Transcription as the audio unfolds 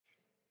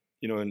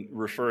In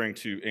referring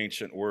to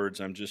ancient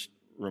words, I'm just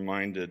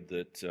reminded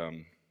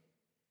that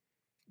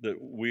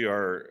we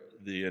are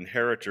the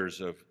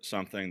inheritors of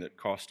something that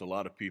cost a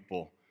lot of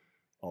people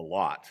a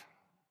lot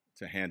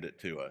to hand it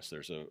to us.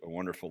 There's a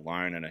wonderful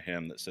line in a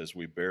hymn that says,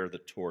 "We bear the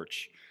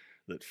torch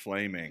that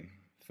flaming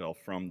fell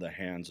from the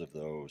hands of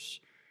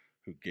those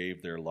who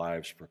gave their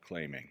lives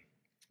proclaiming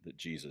that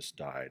Jesus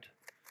died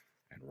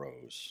and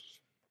rose."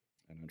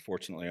 And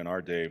unfortunately, in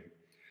our day,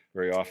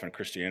 very often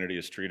Christianity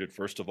is treated,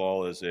 first of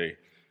all, as a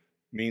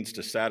means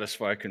to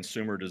satisfy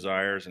consumer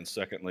desires, and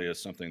secondly,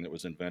 as something that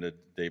was invented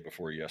the day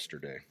before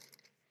yesterday.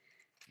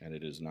 And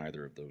it is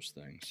neither of those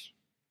things.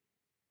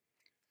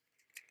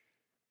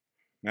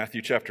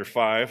 Matthew chapter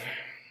 5,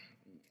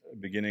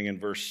 beginning in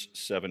verse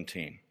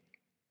 17.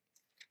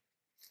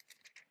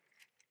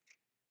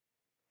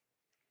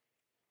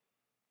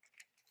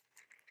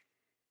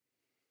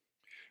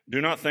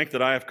 "Do not think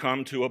that I have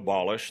come to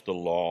abolish the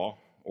law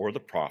or the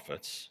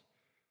prophets.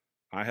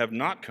 I have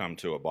not come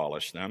to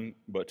abolish them,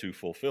 but to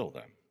fulfill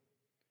them.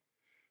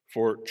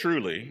 For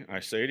truly, I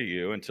say to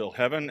you, until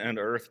heaven and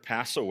earth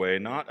pass away,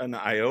 not an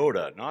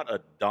iota, not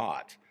a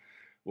dot,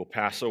 will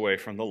pass away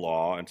from the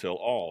law until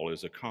all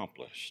is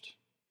accomplished.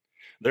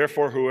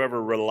 Therefore,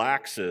 whoever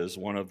relaxes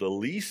one of the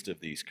least of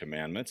these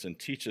commandments and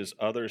teaches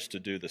others to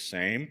do the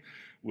same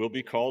will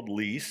be called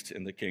least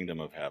in the kingdom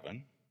of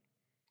heaven.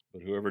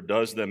 But whoever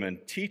does them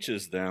and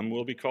teaches them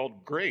will be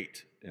called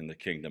great in the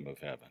kingdom of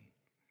heaven.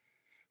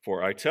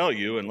 For I tell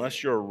you,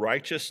 unless your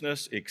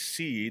righteousness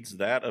exceeds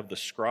that of the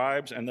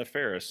scribes and the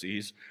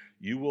Pharisees,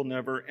 you will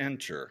never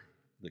enter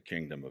the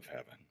kingdom of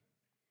heaven."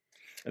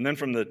 And then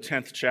from the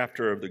 10th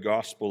chapter of the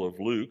Gospel of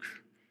Luke,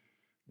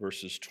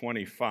 verses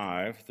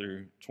 25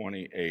 through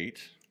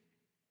 28.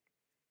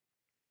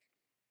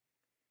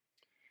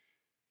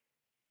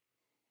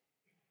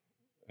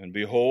 "And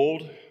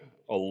behold,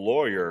 a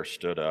lawyer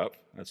stood up."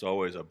 That's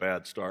always a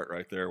bad start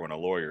right there when a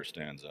lawyer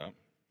stands up.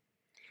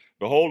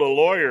 "Behold, a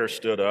lawyer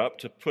stood up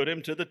to put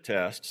him to the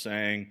test,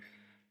 saying,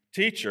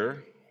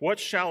 'Teacher, what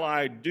shall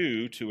I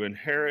do to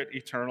inherit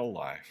eternal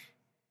life?'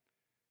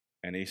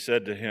 And he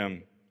said to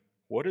him,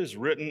 'What is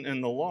written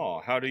in the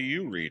law? How do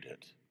you read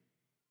it?'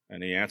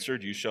 And he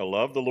answered, 'You shall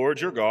love the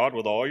Lord your God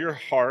with all your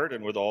heart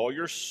and with all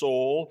your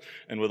soul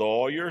and with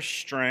all your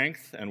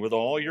strength and with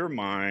all your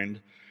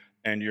mind,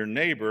 and your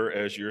neighbor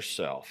as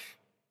yourself.'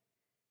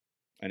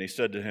 And he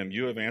said to him,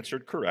 'You have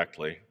answered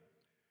correctly.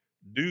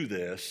 Do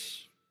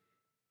this,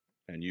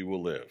 and you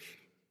will live.'"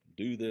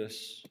 Do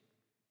this,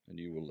 and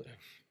you will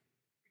live.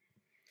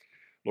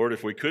 Lord,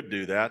 if we could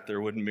do that,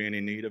 there wouldn't be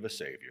any need of a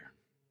Savior.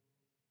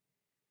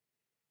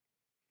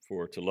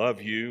 For to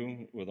love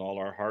you with all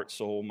our heart,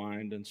 soul,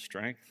 mind, and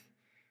strength,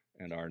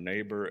 and our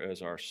neighbor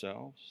as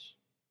ourselves,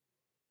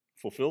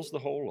 fulfills the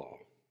whole law.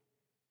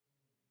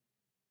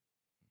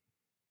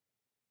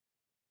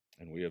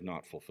 And we have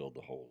not fulfilled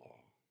the whole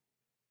law.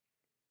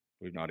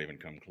 We've not even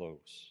come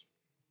close.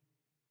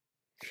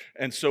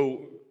 And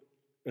so,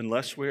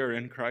 unless we are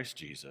in Christ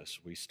Jesus,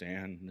 we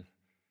stand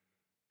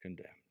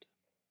condemned.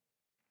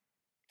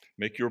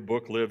 Make your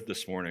book live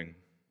this morning,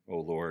 O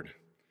Lord,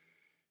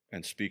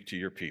 and speak to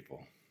your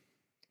people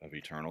of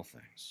eternal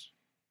things.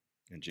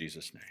 In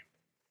Jesus' name,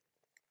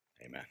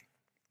 amen.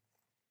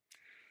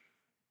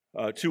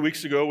 2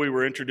 weeks ago, we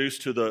were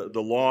introduced to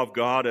the law of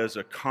God as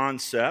a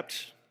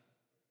concept.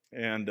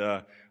 And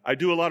I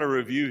do a lot of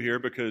review here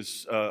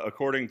because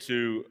according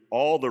to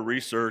all the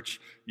research,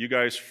 you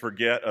guys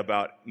forget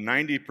about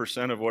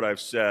 90% of what I've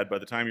said by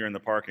the time you're in the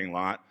parking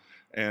lot.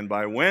 And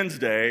by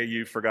Wednesday,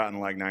 you've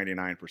forgotten like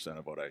 99%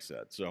 of what I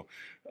said. So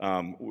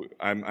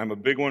I'm a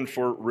big one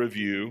for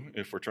review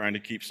if we're trying to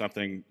keep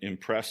something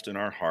impressed in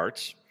our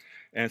hearts.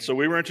 And so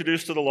we were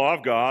introduced to the law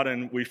of God,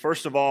 and we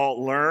first of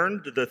all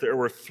learned that there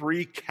were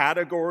 3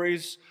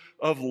 categories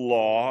of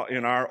law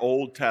in our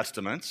Old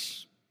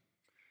Testaments.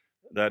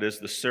 That is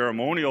the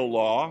ceremonial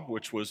law,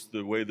 which was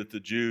the way that the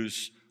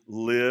Jews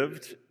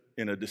lived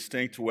in a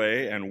distinct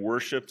way and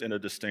worshiped in a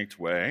distinct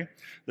way.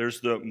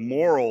 There's the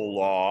moral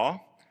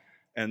law,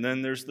 and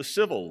then there's the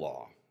civil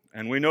law.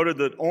 And we noted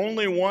that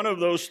only one of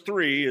those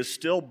 3 is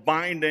still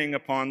binding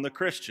upon the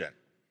Christian.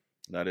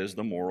 That is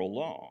the moral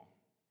law.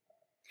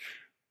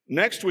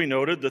 Next, we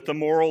noted that the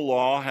moral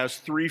law has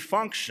 3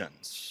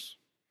 functions.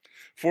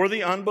 For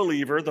the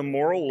unbeliever, the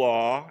moral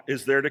law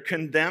is there to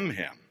condemn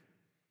him.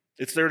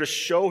 It's there to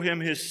show him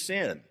his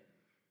sin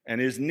and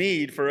his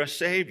need for a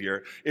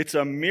Savior. It's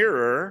a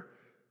mirror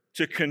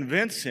to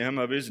convince him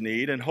of his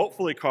need and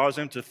hopefully cause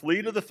him to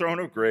flee to the throne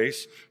of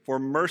grace for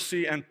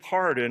mercy and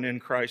pardon in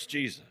Christ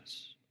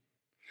Jesus.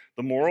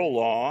 The moral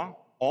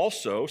law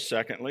also,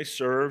 secondly,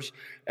 serves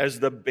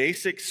as the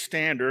basic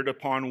standard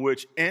upon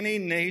which any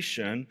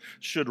nation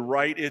should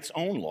write its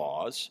own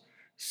laws,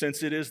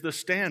 since it is the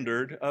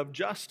standard of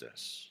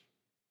justice.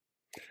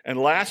 And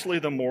lastly,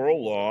 the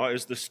moral law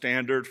is the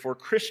standard for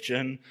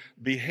Christian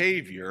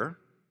behavior,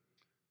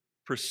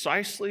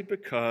 precisely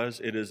because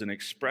it is an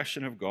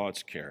expression of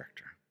God's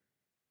character.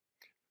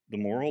 The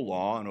moral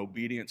law and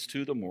obedience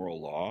to the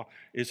moral law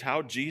is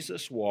how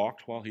Jesus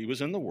walked while he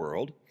was in the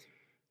world,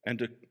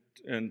 and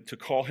and to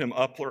call him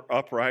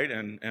upright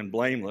and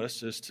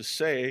blameless is to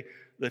say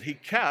that he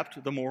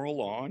kept the moral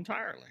law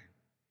entirely.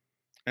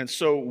 And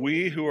so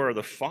we who are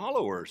the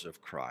followers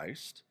of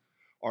Christ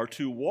are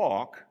to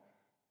walk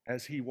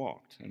as he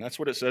walked. And that's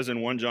what it says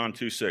in 1 John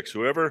 2:6.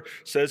 Whoever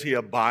says he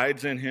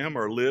abides in him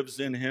or lives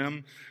in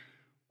him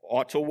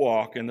ought to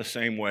walk in the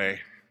same way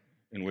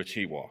in which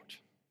he walked.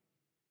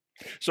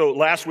 So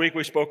last week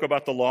we spoke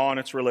about the law and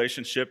its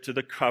relationship to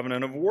the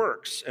covenant of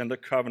works and the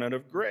covenant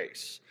of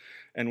grace.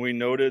 And we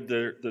noted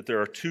that there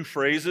are two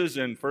phrases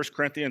in 1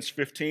 Corinthians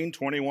 15,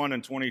 21,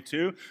 and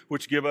 22,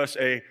 which give us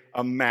a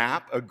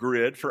map, a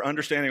grid for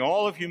understanding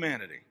all of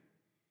humanity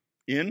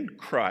in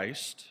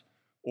Christ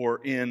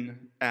or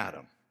in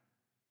Adam.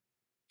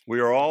 We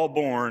are all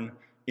born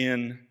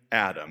in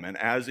Adam, and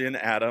as in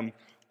Adam,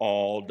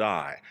 all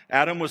die.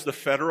 Adam was the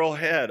federal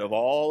head of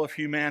all of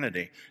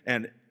humanity,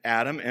 and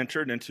Adam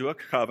entered into a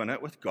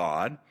covenant with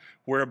God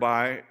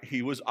whereby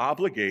he was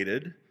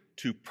obligated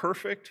to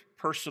perfect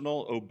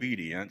personal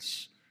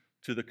obedience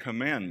to the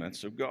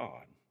commandments of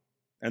God.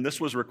 And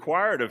this was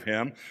required of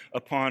him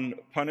upon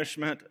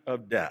punishment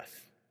of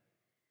death.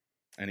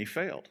 And he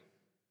failed.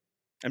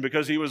 And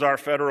because he was our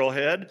federal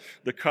head,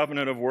 the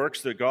covenant of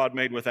works that God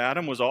made with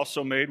Adam was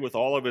also made with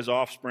all of his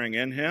offspring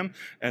in him.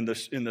 And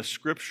in the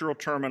scriptural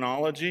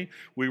terminology,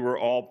 we were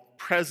all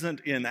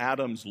present in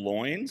Adam's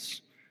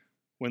loins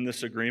when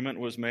this agreement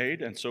was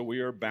made, and so we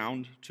are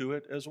bound to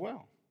it as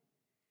well.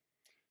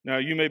 Now,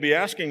 you may be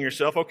asking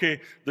yourself,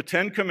 okay, the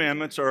Ten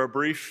Commandments are a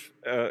brief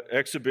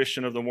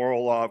exhibition of the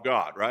moral law of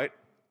God, right?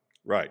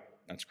 Right,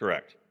 that's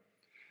correct.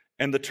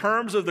 And the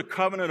terms of the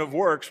covenant of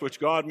works, which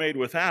God made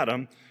with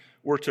Adam,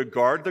 were to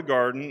guard the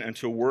garden and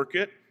to work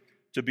it,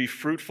 to be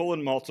fruitful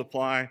and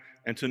multiply,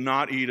 and to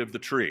not eat of the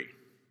tree.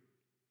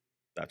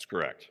 That's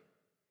correct.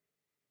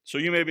 So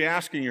you may be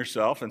asking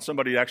yourself, and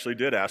somebody actually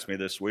did ask me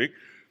this week,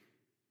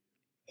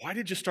 why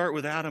did you start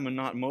with Adam and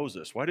not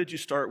Moses? Why did you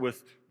start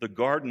with the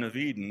Garden of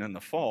Eden and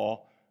the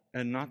fall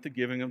and not the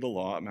giving of the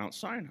law at Mount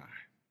Sinai?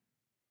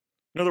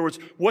 In other words,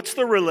 what's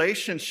the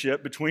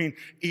relationship between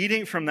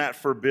eating from that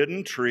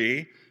forbidden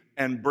tree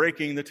and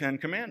breaking the Ten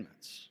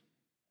Commandments?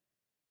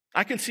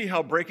 I can see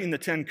how breaking the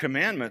Ten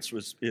Commandments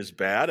is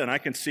bad, and I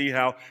can see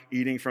how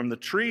eating from the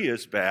tree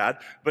is bad,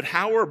 but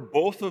how are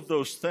both of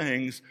those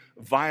things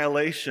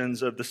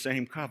violations of the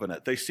same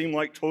covenant? They seem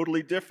like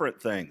totally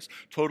different things,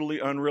 totally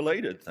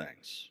unrelated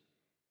things.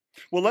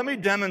 Well, let me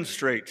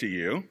demonstrate to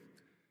you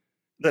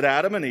that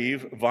Adam and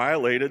Eve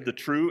violated the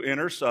true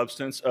inner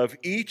substance of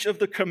each of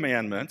the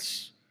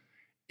commandments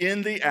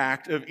in the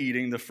act of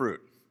eating the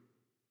fruit.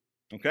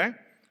 Okay?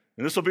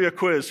 And this will be a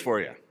quiz for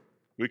you.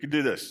 We can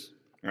do this.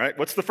 All right,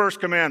 what's the first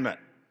commandment?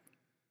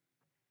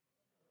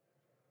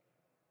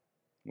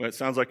 Well, it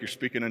sounds like you're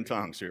speaking in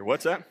tongues here.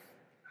 What's that?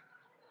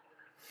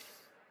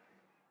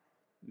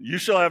 You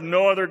shall have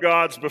no other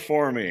gods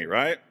before me,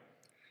 right?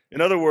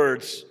 In other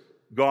words,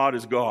 God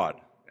is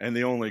God and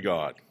the only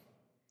God.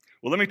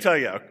 Well, let me tell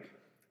you,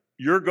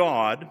 your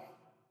God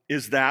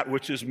is that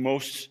which is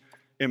most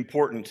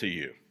important to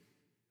you,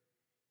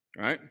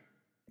 right?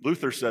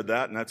 Luther said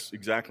that, and that's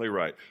exactly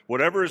right.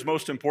 Whatever is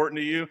most important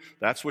to you,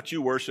 that's what you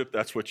worship,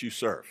 that's what you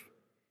serve.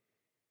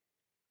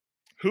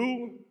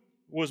 Who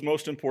was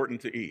most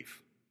important to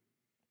Eve?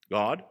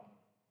 God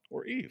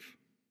or Eve?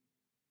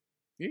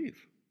 Eve.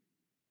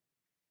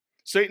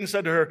 Satan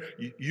said to her,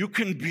 you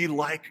can be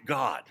like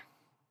God.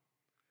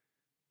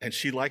 And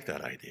she liked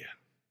that idea.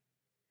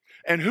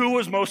 And who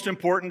was most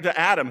important to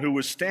Adam, who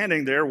was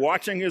standing there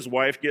watching his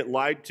wife get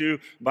lied to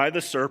by the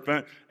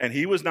serpent, and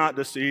he was not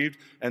deceived,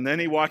 and then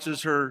he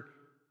watches the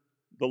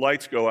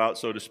lights go out,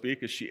 so to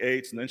speak, as she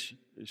eats, and then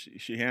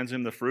she hands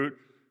him the fruit,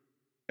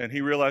 and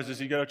he realizes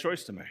he got a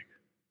choice to make.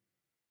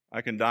 I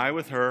can die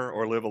with her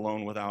or live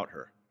alone without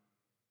her.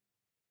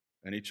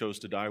 And he chose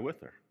to die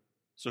with her.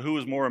 So who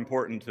was more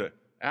important to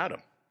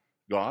Adam,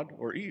 God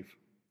or Eve?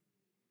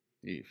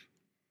 Eve.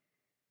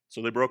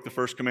 So they broke the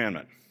first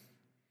commandment.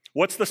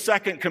 What's the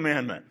second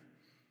commandment?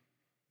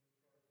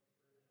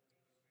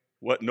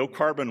 What? No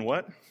carbon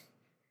what?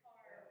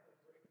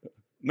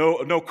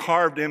 No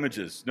carved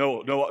images.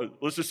 No.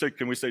 Let's just say,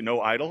 can we say no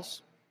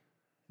idols?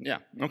 Yeah,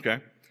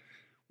 okay.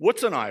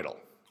 What's an idol?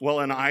 Well,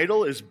 an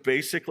idol is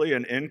basically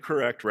an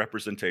incorrect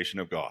representation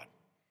of God.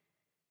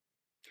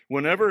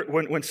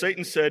 When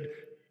Satan said,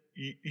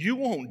 you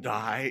won't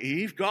die,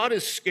 Eve, God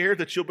is scared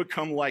that you'll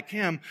become like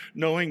him,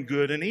 knowing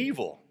good and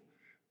evil.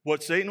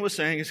 What Satan was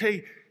saying is,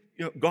 hey,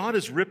 God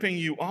is ripping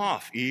you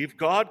off, Eve.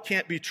 God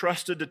can't be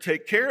trusted to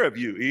take care of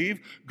you, Eve.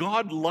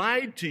 God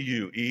lied to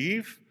you,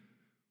 Eve.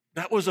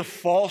 That was a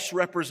false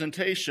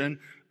representation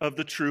of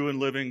the true and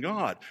living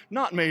God,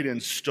 not made in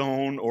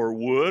stone or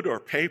wood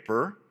or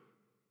paper,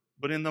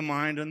 but in the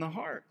mind and the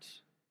heart,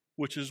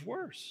 which is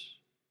worse.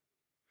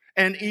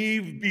 And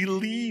Eve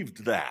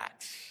believed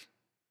that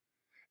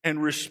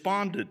and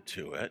responded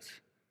to it,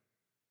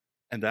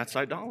 and that's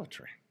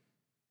idolatry.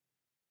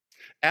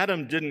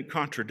 Adam didn't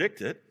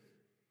contradict it.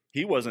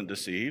 He wasn't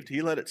deceived.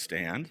 He let it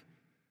stand,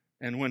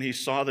 And when he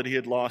saw that he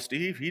had lost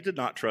Eve, he did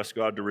not trust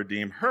God to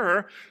redeem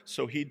her,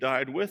 so he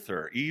died with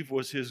her. Eve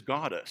was his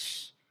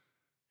goddess,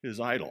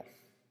 his idol.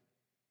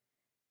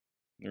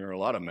 There are a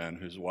lot of men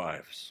whose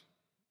wives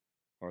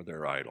are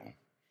their idol.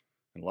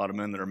 And a lot of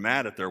men that are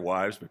mad at their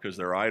wives because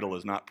their idol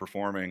is not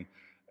performing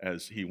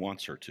as he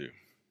wants her to.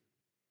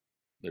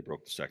 They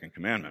broke the second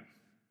commandment.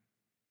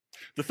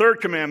 The third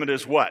commandment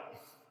is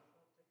what?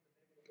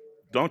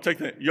 Don't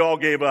take you all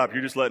gave up.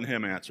 You're just letting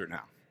him answer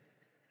now.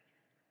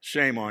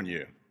 Shame on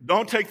you.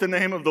 Don't take the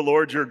name of the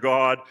Lord your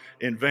God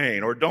in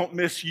vain, or don't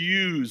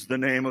misuse the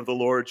name of the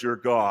Lord your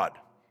God.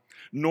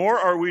 Nor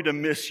are we to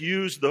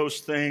misuse those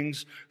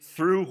things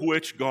through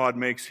which God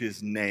makes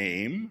his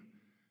name,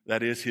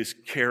 that is his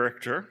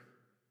character,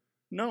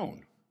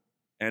 known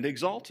and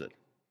exalted.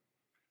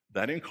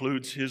 That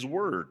includes his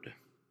word.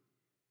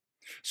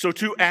 So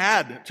to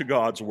add to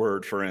God's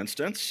word, for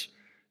instance,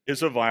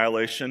 is a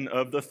violation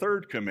of the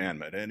third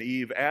commandment. And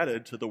Eve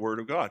added to the word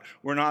of God.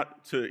 We're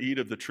not to eat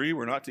of the tree.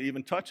 We're not to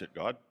even touch it.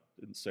 God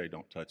didn't say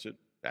don't touch it.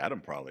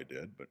 Adam probably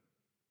did, but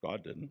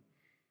God didn't.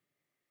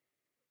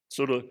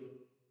 So to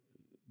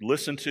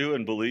listen to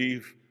and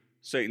believe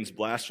Satan's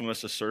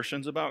blasphemous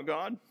assertions about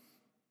God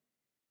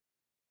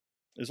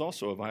is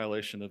also a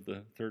violation of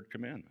the third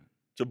commandment.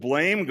 To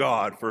blame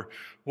God for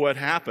what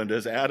happened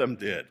as Adam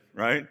did,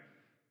 right?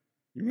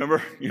 You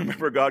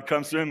remember God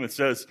comes to him and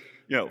says,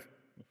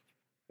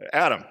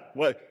 Adam,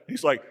 what?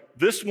 He's like,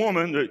 this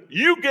woman that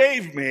you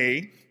gave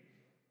me,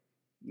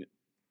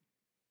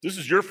 this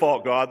is your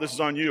fault, God. This is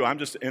on you. I'm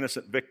just an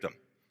innocent victim.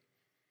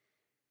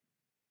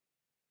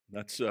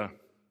 That's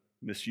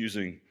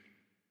misusing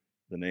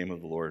the name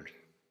of the Lord.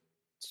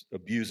 It's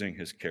abusing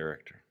his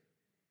character.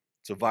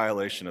 It's a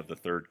violation of the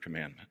third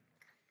commandment.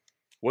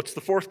 What's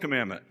the fourth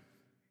commandment?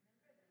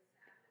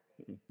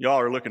 Y'all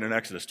are looking at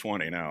Exodus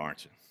 20 now,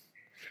 aren't you?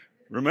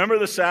 Remember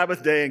the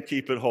Sabbath day and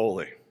keep it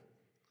holy.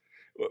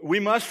 We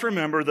must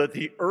remember that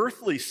the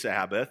earthly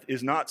Sabbath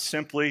is not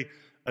simply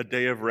a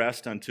day of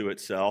rest unto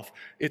itself.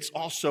 It's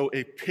also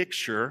a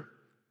picture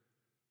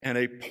and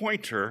a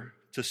pointer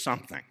to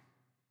something.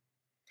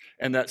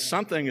 And that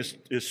something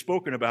is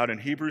spoken about in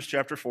Hebrews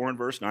chapter 4 and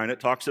verse 9. It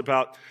talks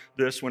about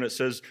this when it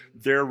says,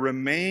 there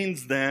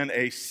remains then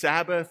a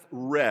Sabbath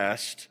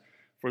rest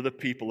for the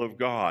people of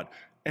God.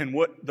 And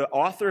what the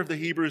author of the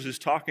Hebrews is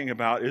talking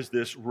about is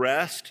this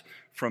rest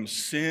from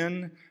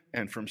sin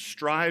and from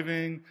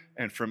striving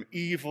and from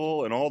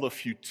evil and all the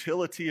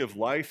futility of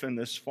life in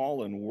this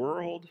fallen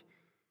world.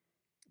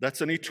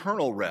 That's an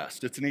eternal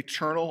rest. It's an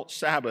eternal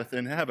Sabbath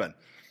in heaven.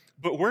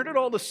 But where did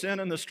all the sin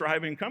and the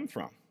striving come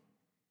from?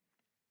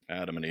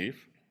 Adam and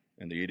Eve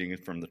and the eating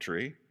from the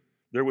tree.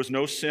 There was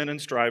no sin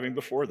and striving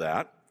before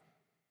that.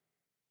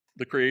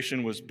 The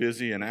creation was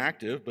busy and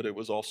active, but it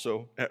was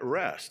also at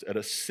rest, at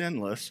a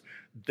sinless,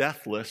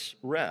 deathless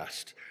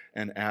rest.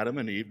 And Adam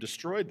and Eve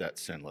destroyed that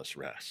sinless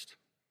rest.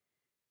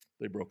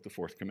 They broke the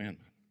fourth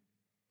commandment.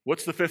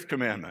 What's the fifth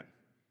commandment?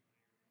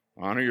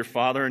 Honor your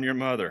father and your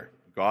mother.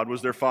 God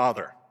was their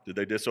father. Did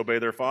they disobey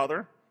their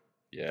father?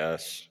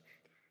 Yes.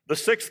 The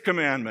sixth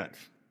commandment.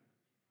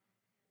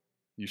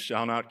 You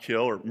shall not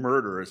kill, or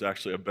murder is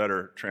actually a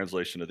better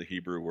translation of the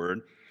Hebrew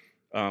word.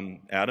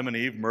 Adam and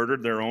Eve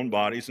murdered their own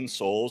bodies and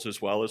souls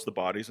as well as the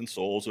bodies and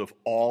souls of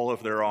all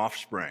of their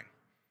offspring.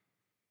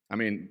 I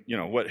mean,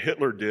 what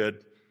Hitler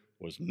did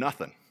was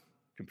nothing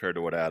compared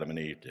to what Adam and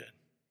Eve did.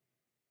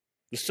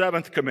 The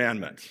seventh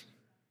commandment,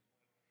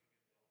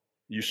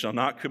 you shall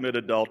not commit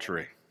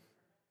adultery.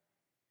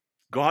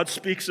 God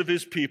speaks of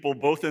his people,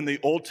 both in the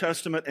Old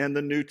Testament and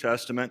the New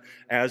Testament,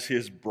 as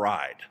his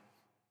bride.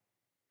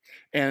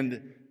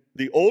 And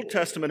the Old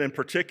Testament in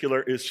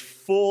particular is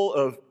full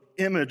of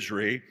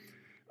imagery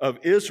of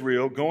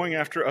Israel going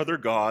after other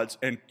gods,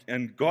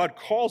 and God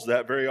calls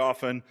that very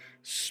often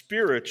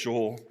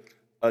spiritual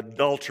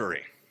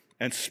adultery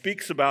and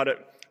speaks about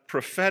it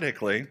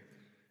prophetically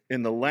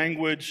in the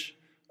language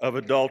of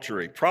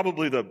adultery.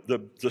 Probably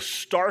the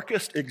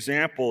starkest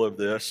example of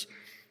this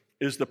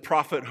is the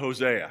prophet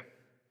Hosea.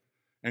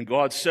 And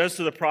God says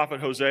to the prophet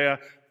Hosea,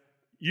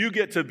 you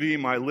get to be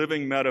my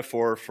living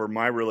metaphor for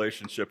my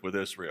relationship with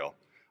Israel.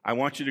 I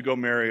want you to go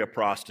marry a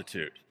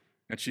prostitute,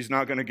 and she's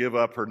not going to give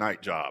up her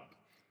night job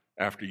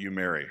after you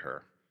marry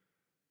her.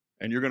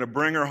 And you're going to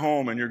bring her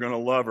home, and you're going to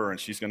love her, and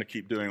she's going to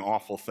keep doing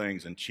awful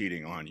things and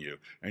cheating on you.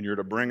 And you're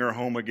to bring her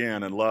home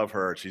again and love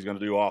her, and she's going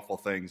to do awful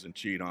things and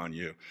cheat on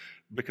you.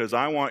 Because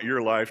I want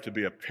your life to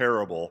be a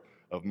parable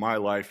of my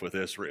life with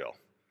Israel.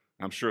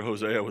 I'm sure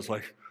Hosea was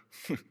like,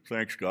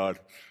 thanks, God.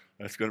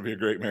 That's going to be a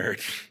great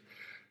marriage.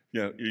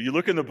 You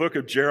look in the book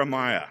of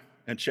Jeremiah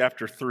and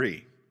chapter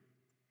 3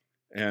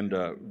 and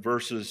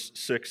verses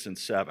 6 and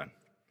 7.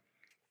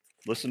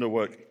 Listen to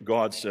what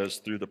God says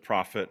through the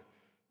prophet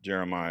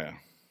Jeremiah.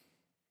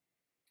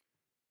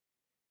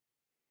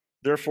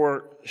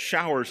 Therefore,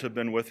 showers have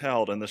been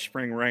withheld, and the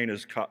spring rain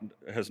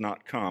has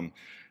not come,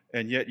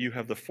 and yet you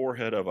have the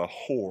forehead of a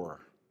whore,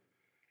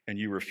 and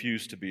you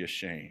refuse to be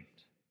ashamed.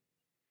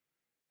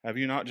 Have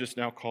you not just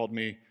now called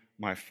me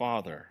my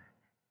father,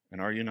 and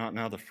are you not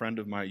now the friend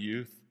of my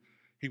youth?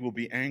 He will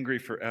be angry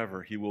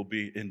forever. He will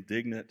be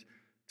indignant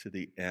to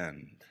the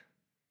end.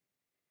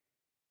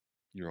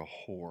 You're a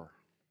whore.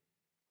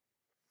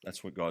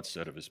 That's what God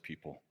said of his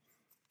people,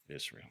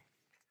 Israel.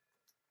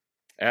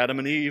 Adam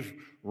and Eve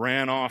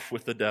ran off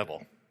with the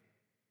devil,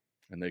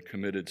 and they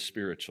committed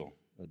spiritual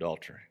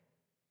adultery.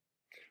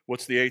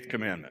 What's the 8th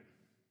commandment?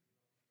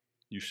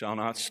 You shall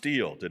not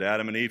steal. Did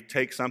Adam and Eve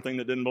take something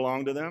that didn't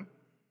belong to them?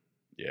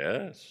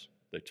 Yes,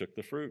 they took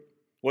the fruit.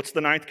 What's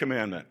the 9th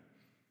commandment?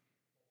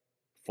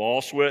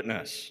 False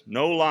witness,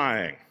 no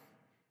lying.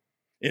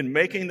 In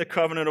making the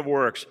covenant of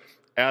works,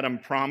 Adam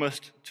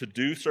promised to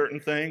do certain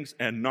things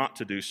and not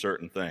to do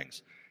certain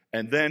things.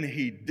 And then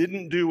he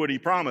didn't do what he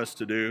promised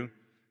to do,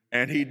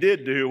 and he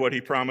did do what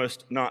he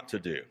promised not to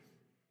do.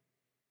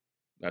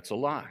 That's a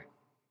lie.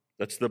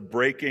 That's the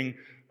breaking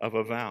of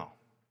a vow.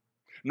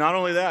 Not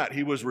only that,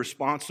 he was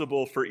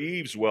responsible for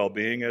Eve's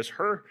well-being as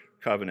her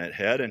covenant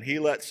head, and he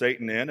let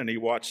Satan in, and he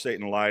watched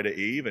Satan lie to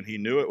Eve, and he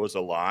knew it was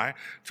a lie.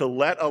 To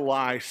let a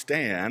lie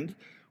stand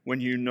when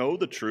you know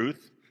the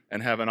truth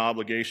and have an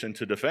obligation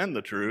to defend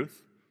the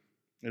truth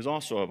is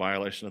also a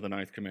violation of the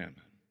 9th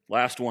commandment.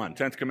 Last one,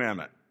 10th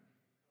commandment.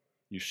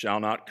 You shall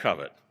not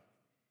covet.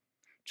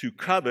 To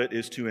covet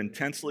is to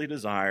intensely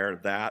desire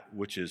that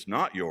which is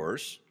not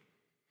yours,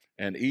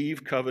 and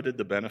Eve coveted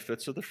the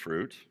benefits of the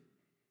fruit.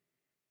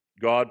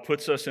 God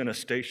puts us in a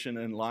station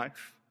in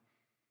life.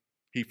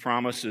 He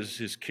promises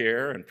his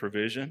care and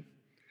provision,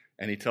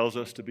 and he tells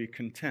us to be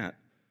content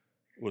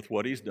with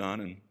what he's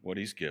done and what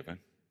he's given.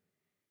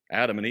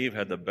 Adam and Eve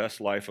had the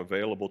best life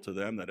available to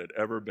them that had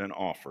ever been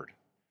offered,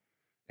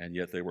 and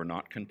yet they were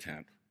not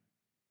content.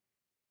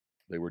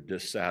 They were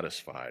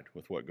dissatisfied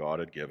with what God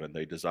had given.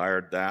 They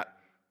desired that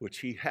which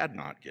he had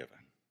not given.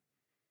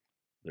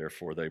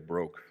 Therefore, they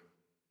broke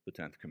the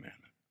 10th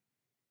commandment.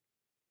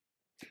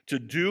 To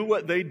do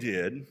what they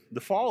did, the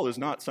fall is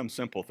not some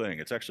simple thing.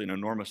 It's actually an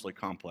enormously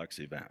complex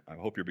event. I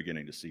hope you're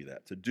beginning to see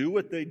that. To do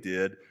what they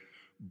did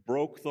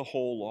broke the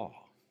whole law.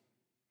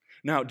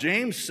 Now,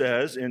 James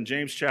says in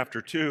James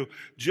chapter 2,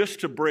 just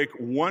to break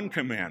one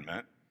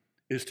commandment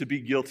is to be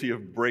guilty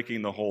of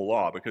breaking the whole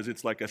law, because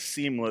it's like a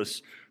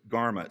seamless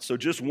garment. So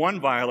just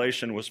one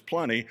violation was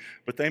plenty,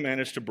 but they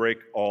managed to break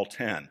all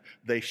 10.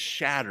 They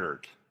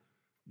shattered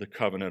the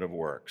covenant of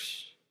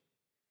works.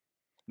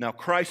 Now,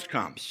 Christ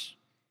comes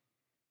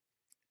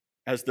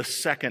as the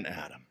second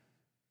Adam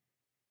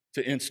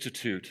to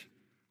institute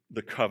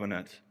the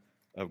covenant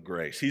of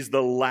grace. He's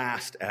the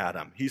last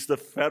Adam. He's the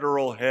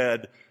federal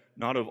head,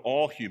 not of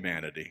all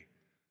humanity,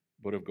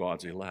 but of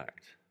God's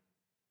elect.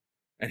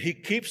 And he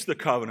keeps the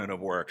covenant of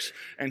works,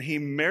 and he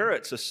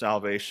merits a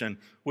salvation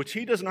which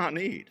he does not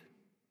need.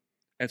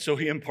 And so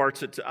he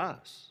imparts it to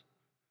us.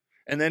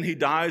 And then he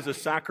dies a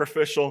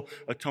sacrificial,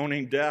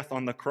 atoning death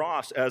on the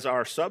cross as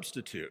our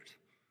substitute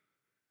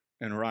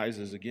and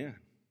rises again.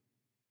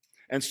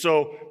 And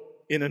so,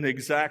 in an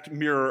exact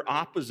mirror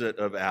opposite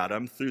of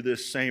Adam, through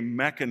this same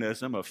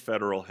mechanism of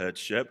federal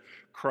headship,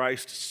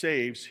 Christ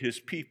saves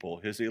his people,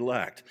 his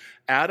elect.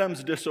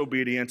 Adam's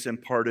disobedience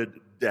imparted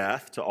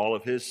death to all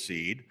of his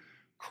seed.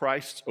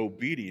 Christ's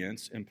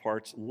obedience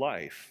imparts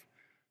life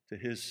to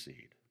his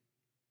seed.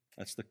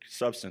 That's the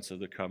substance of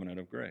the covenant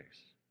of grace.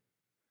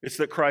 It's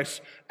that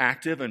Christ's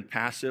active and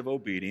passive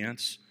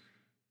obedience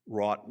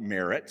wrought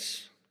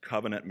merits,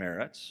 covenant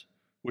merits,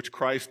 which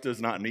Christ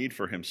does not need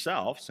for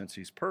himself since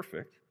he's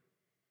perfect.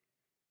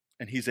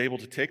 And he's able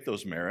to take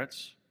those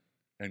merits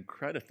and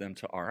credit them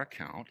to our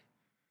account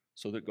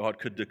so that God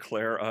could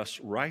declare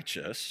us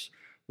righteous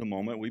the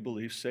moment we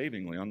believe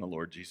savingly on the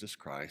Lord Jesus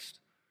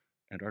Christ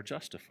and are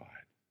justified.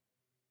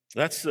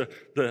 That's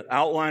the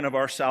outline of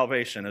our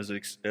salvation as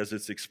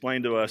it's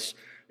explained to us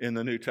in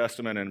the New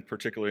Testament, and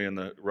particularly in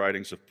the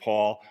writings of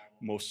Paul,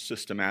 most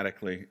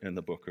systematically in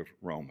the book of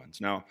Romans.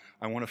 Now,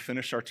 I want to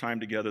finish our time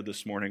together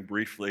this morning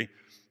briefly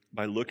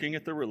by looking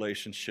at the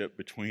relationship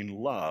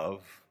between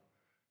love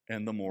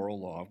and the moral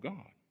law of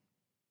God.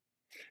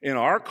 In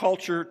our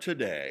culture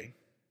today,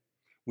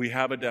 we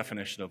have a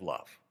definition of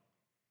love,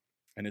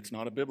 and it's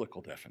not a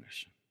biblical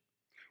definition.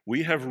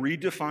 We have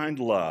redefined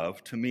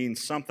love to mean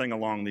something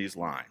along these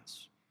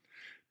lines.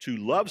 To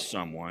love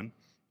someone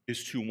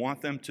is to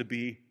want them to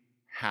be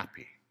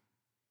happy.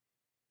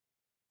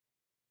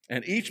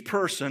 And each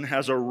person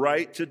has a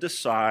right to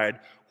decide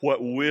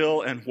what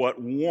will and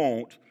what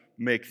won't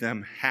make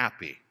them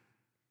happy.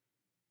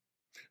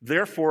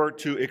 Therefore,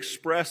 to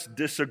express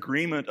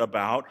disagreement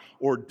about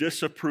or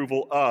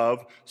disapproval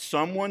of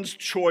someone's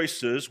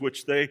choices,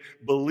 which they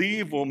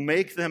believe will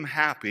make them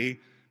happy,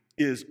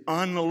 is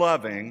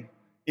unloving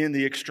in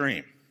the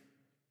extreme.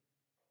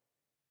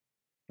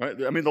 Right?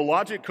 I mean, the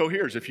logic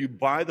coheres. If you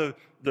buy the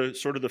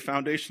sort of the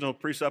foundational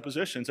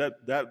presuppositions,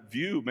 that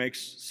view makes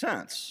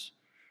sense.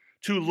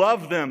 To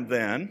love them,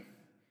 then,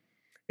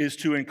 is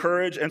to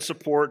encourage and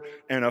support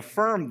and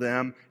affirm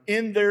them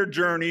in their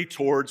journey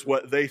towards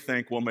what they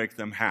think will make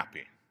them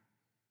happy.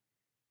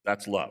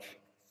 That's love.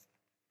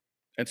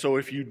 And so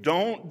if you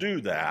don't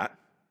do that,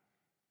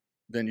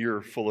 then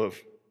you're full of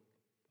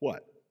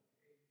what?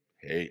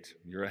 Hate.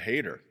 You're a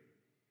hater.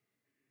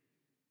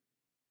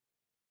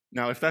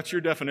 Now, if that's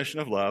your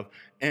definition of love,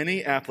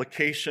 any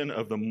application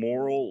of the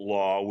moral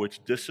law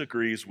which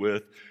disagrees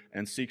with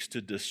and seeks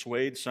to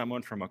dissuade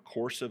someone from a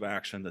course of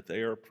action that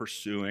they are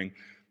pursuing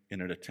in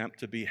an attempt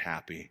to be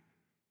happy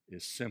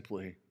is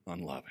simply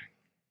unloving.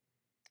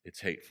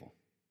 It's hateful.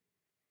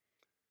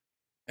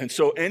 And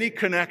so any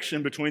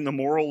connection between the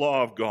moral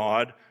law of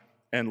God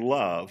and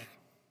love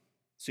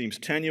seems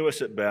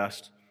tenuous at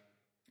best,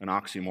 an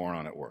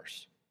oxymoron at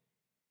worst.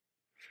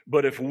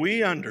 But if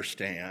we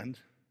understand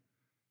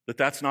that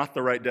that's not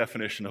the right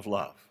definition of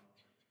love,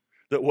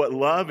 that what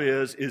love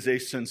is a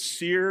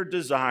sincere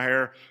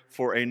desire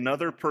for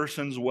another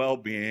person's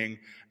well-being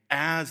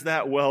as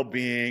that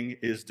well-being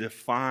is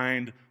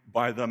defined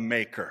by the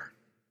maker.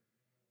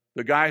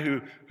 The guy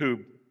who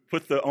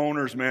put the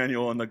owner's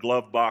manual in the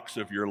glove box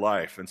of your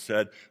life and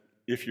said,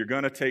 if you're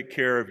going to take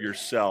care of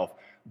yourself,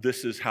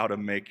 this is how to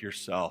make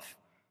yourself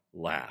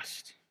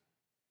last.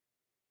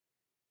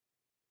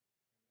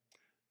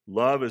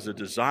 Love is a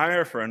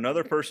desire for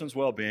another person's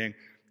well-being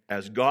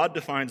as God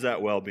defines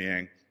that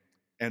well-being,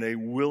 and a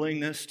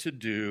willingness to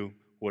do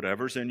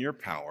whatever's in your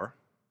power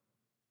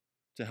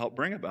to help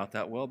bring about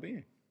that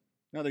well-being.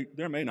 Now,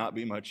 there may not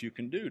be much you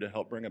can do to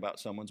help bring about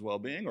someone's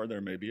well-being, or there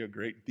may be a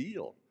great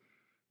deal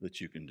that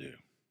you can do.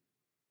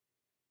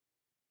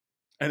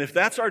 And if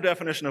that's our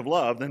definition of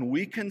love, then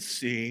we can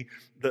see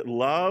that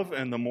love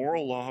and the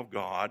moral law of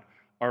God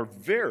are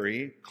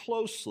very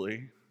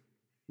closely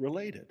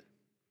related.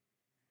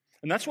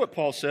 And that's what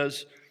Paul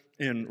says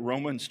in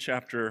Romans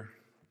chapter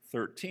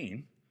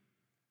 13,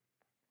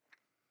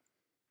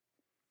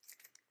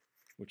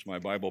 which my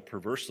Bible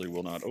perversely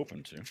will not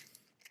open to.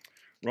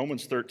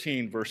 Romans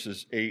 13,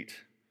 verses 8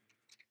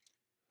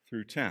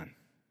 through 10.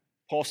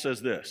 Paul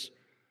says this,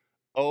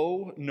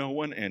 "Owe no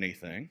one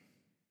anything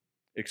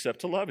except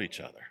to love each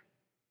other.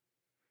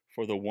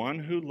 For the one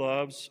who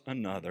loves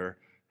another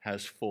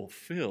has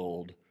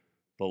fulfilled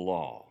the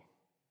law.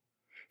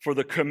 For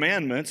the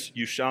commandments,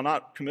 you shall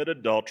not commit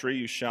adultery,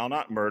 you shall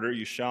not murder,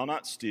 you shall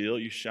not steal,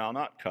 you shall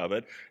not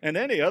covet, and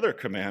any other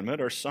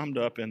commandment are summed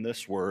up in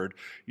this word,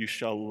 you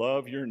shall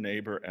love your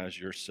neighbor as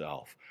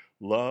yourself.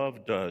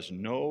 Love does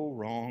no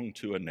wrong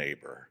to a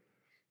neighbor.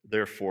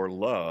 Therefore,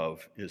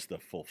 love is the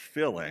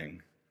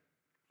fulfilling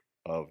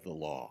of the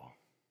law."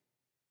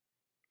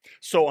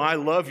 So I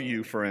love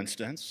you, for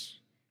instance,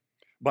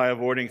 by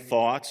avoiding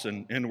thoughts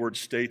and inward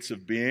states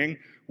of being,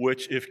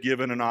 which, if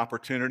given an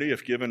opportunity,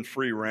 if given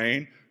free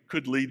rein,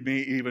 could lead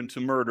me even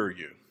to murder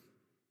you.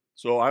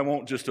 So I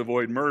won't just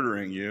avoid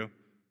murdering you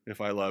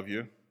if I love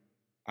you.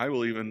 I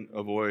will even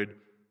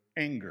avoid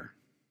anger.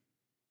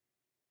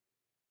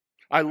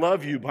 I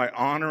love you by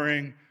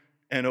honoring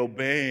and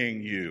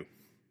obeying you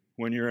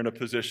when you're in a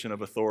position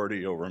of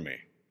authority over me,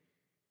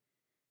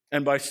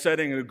 and by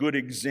setting a good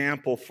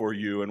example for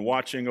you and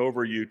watching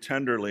over you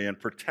tenderly and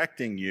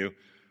protecting you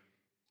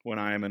when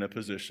I am in a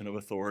position of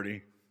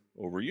authority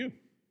over you.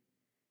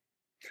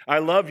 I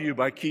love you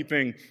by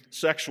keeping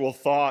sexual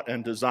thought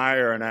and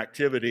desire and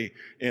activity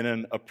in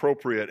an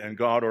appropriate and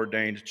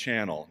God-ordained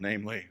channel,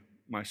 namely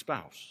my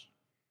spouse.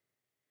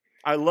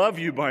 I love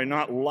you by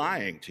not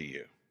lying to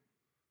you,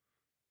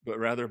 but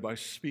rather by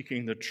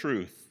speaking the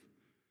truth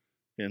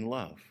in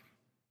love.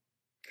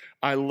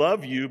 I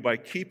love you by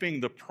keeping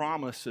the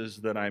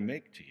promises that I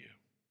make to you.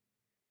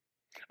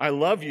 I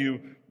love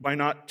you by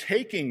not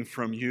taking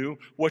from you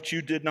what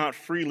you did not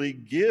freely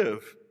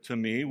give to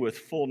me with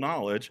full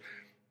knowledge,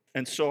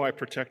 and so I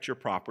protect your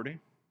property.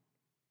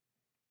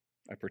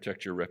 I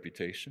protect your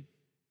reputation.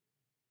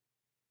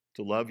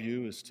 To love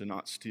you is to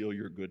not steal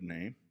your good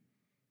name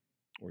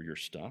or your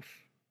stuff.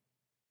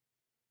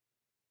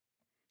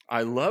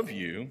 I love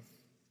you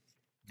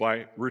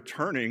by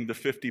returning the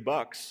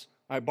 $50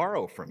 I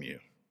borrow from you,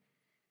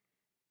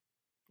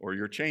 or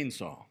your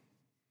chainsaw,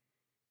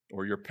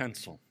 or your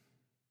pencil,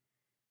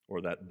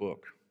 or that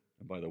book.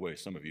 And by the way,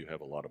 some of you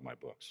have a lot of my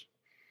books.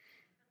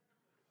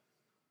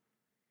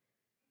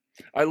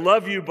 I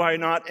love you by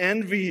not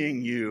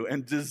envying you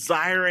and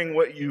desiring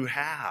what you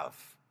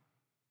have.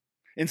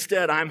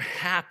 Instead, I'm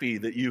happy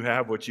that you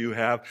have what you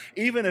have,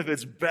 even if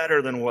it's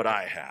better than what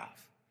I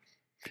have.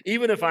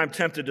 Even if I'm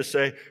tempted to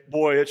say,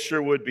 boy, it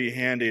sure would be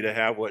handy to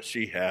have what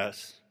she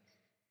has.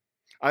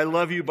 I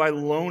love you by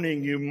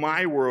loaning you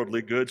my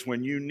worldly goods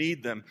when you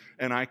need them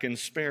and I can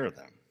spare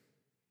them.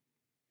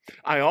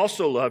 I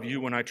also love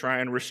you when I try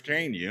and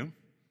restrain you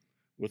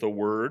with a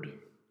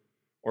word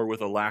or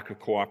with a lack of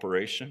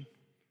cooperation,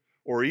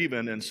 or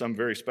even in some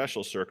very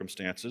special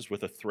circumstances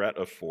with a threat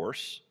of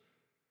force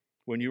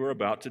when you are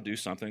about to do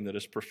something that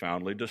is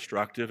profoundly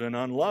destructive and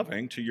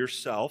unloving to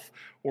yourself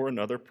or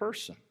another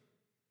person.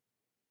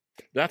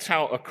 That's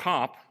how a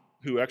cop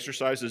who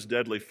exercises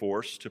deadly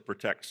force to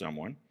protect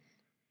someone,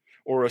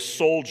 or a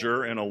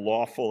soldier in a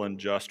lawful and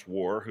just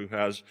war who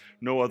has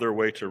no other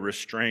way to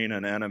restrain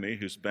an enemy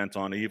who's bent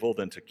on evil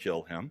than to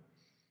kill him,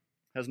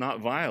 has not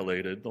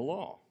violated the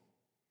law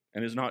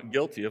and is not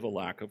guilty of a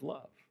lack of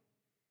love.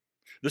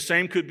 The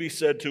same could be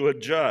said to a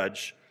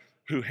judge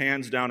who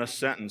hands down a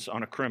sentence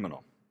on a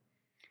criminal,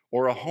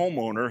 or a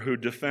homeowner who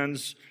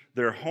defends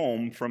their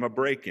home from a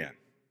break-in,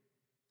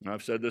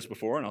 I've said this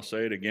before, and I'll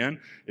say it again.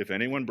 If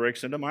anyone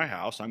breaks into my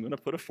house, I'm going to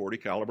put a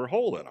 .40 caliber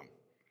hole in them.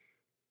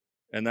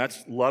 And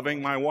that's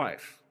loving my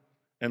wife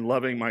and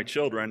loving my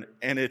children,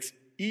 and it's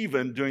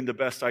even doing the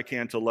best I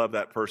can to love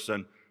that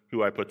person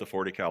who I put the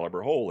 .40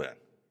 caliber hole in.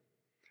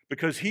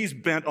 Because he's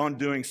bent on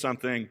doing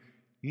something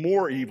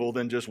more evil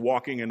than just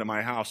walking into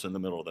my house in the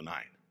middle of the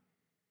night.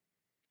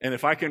 And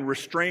if I can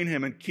restrain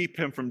him and keep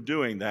him from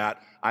doing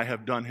that, I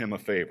have done him a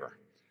favor.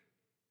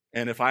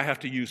 And if I have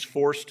to use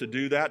force to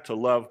do that, to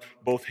love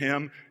both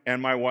him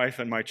and my wife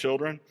and my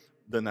children,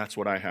 then that's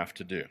what I have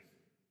to do.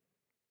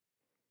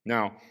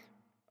 Now,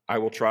 I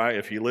will try,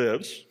 if he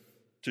lives,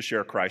 to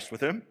share Christ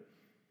with him.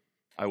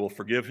 I will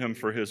forgive him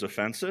for his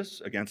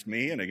offenses against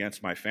me and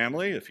against my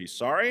family if he's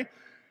sorry.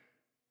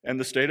 And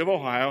the state of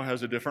Ohio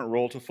has a different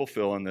role to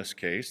fulfill in this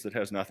case that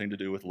has nothing to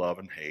do with love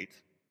and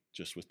hate,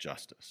 just with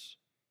justice.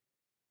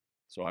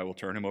 So I will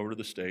turn him over to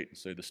the state and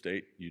say, the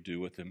state, you do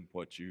with him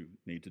what you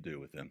need to do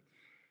with him.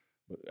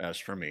 But as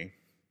for me,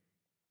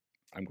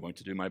 I'm going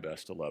to do my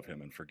best to love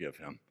him and forgive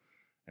him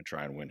and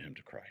try and win him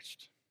to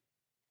Christ.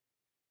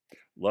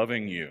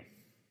 Loving you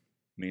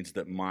means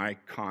that my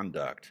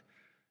conduct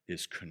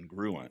is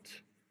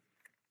congruent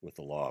with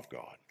the law of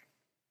God.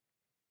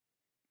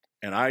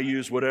 And I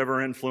use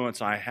whatever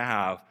influence I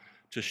have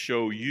to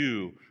show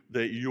you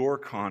that your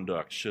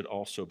conduct should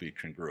also be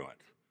congruent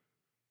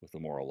with the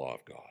moral law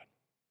of God.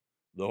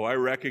 Though I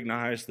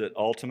recognize that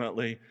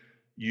ultimately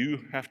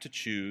you have to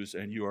choose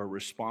and you are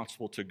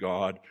responsible to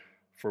God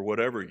for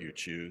whatever you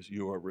choose,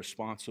 you are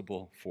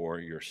responsible for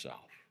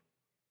yourself.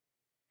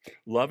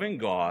 Loving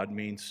God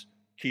means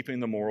keeping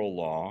the moral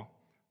law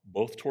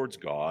both towards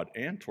God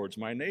and towards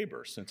my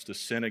neighbor, since to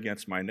sin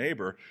against my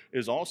neighbor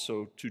is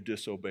also to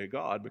disobey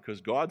God,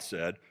 because God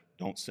said,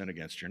 don't sin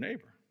against your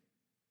neighbor.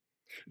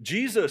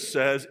 Jesus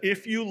says,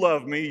 if you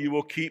love me, you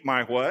will keep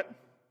my what?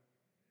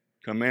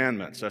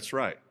 Commandments. That's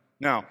right.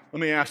 Now, let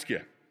me ask you.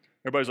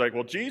 Everybody's like,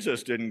 well,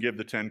 Jesus didn't give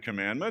the 10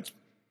 Commandments.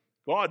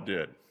 God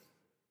did.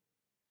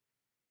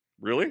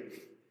 Really?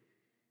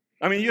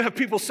 I mean, you have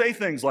people say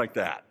things like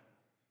that.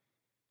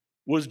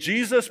 Was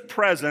Jesus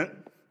present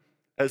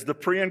as the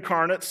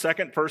pre-incarnate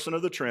second person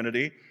of the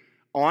Trinity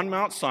on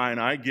Mount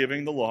Sinai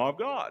giving the law of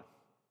God?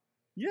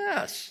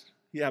 Yes,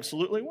 he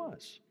absolutely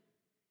was.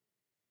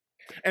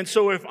 And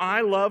so if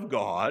I love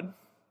God,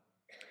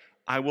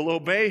 I will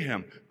obey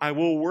him. I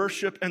will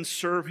worship and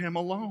serve him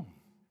alone.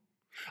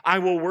 I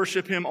will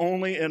worship him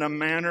only in a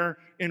manner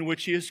in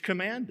which he is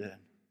commanded.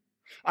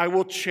 I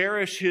will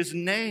cherish his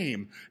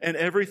name and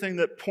everything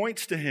that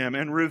points to him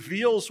and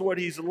reveals what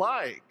he's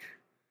like.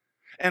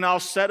 And I'll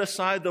set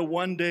aside the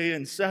 1 day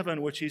in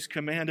 7, which he's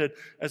commanded,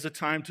 as a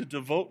time to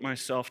devote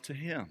myself to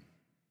him.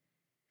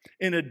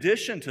 In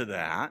addition to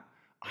that,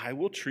 I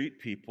will treat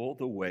people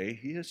the way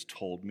he has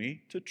told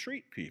me to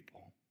treat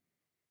people.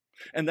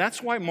 And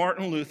that's why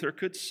Martin Luther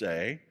could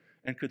say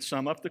and could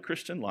sum up the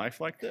Christian life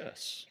like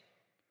this: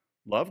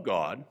 love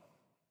God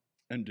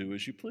and do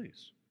as you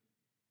please.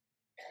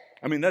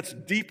 I mean, that's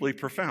deeply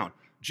profound.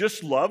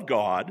 Just love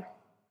God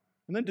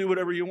and then do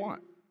whatever you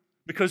want.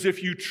 Because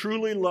if you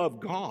truly love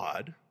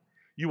God,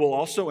 you will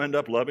also end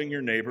up loving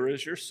your neighbor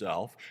as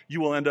yourself.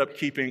 You will end up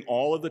keeping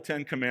all of the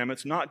 10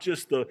 Commandments, not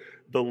just the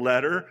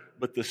letter,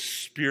 but the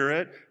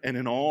spirit and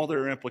in all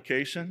their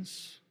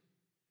implications.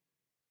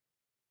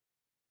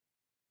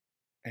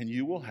 And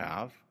you will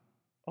have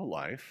a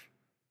life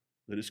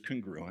that is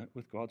congruent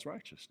with God's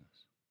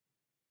righteousness.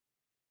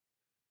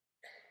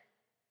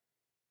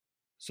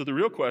 So the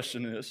real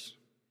question is,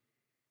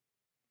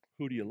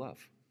 who do you love?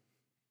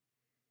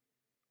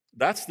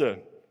 That's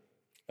the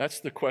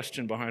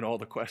question behind all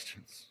the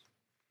questions.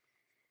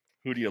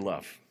 Who do you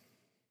love?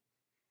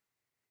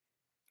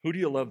 Who do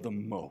you love the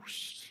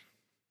most?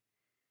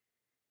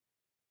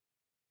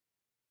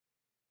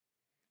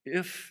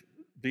 If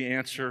the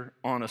answer,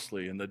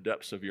 honestly, in the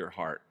depths of your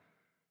heart,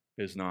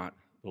 is not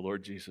the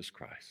Lord Jesus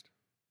Christ,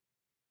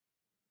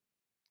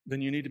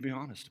 then you need to be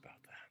honest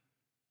about that.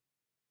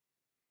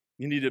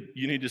 You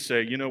need to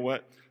say, you know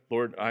what,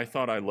 Lord, I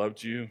thought I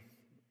loved you,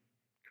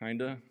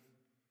 kinda,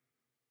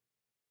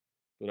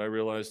 but I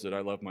realized that I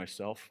love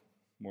myself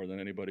more than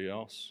anybody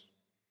else.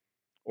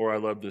 Or I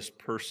love this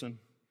person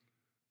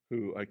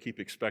who I keep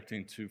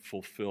expecting to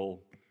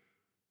fulfill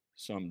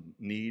some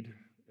need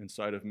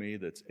inside of me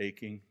that's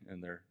aching,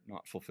 and they're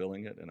not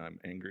fulfilling it, and I'm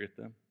angry at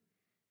them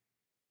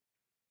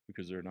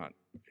because they're not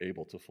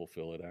able to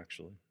fulfill it,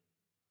 actually.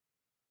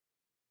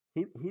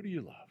 Who do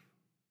you love?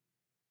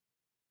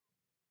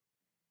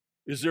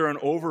 Is there an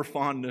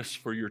overfondness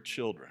for your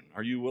children?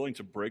 Are you willing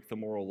to break the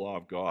moral law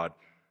of God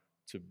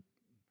to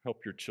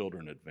help your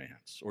children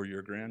advance, or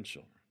your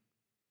grandchildren?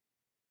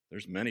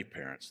 There's many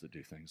parents that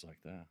do things like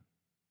that.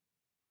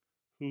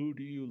 Who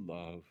do you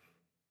love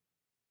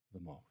the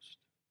most?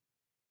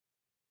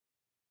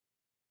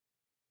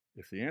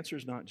 If the answer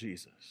is not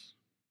Jesus,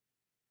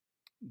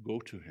 go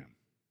to him.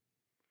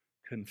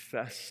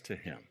 Confess to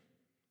him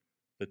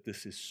that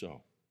this is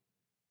so.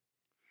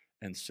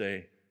 And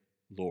say,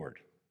 Lord,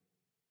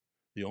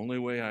 the only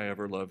way I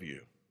ever love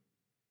you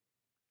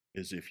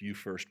is if you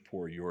first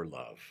pour your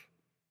love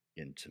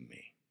into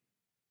me.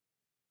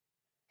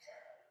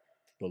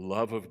 The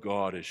love of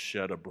God is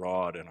shed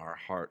abroad in our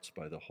hearts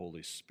by the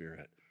Holy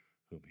Spirit,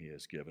 whom he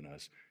has given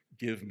us.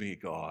 Give me,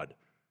 God,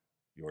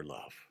 your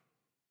love.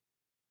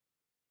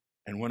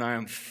 And when I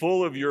am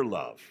full of your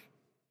love,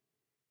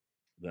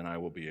 then I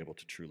will be able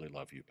to truly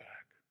love you back.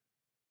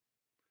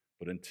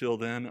 But until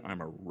then,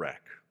 I'm a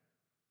wreck.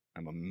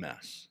 I'm a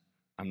mess.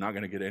 I'm not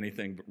going to get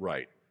anything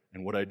right.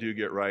 And what I do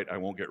get right, I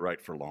won't get right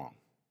for long.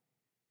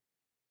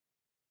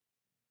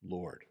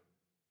 Lord,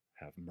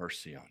 have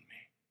mercy on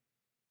me,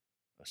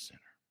 a sinner.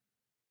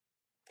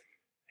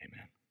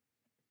 Amen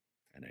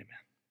and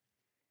amen.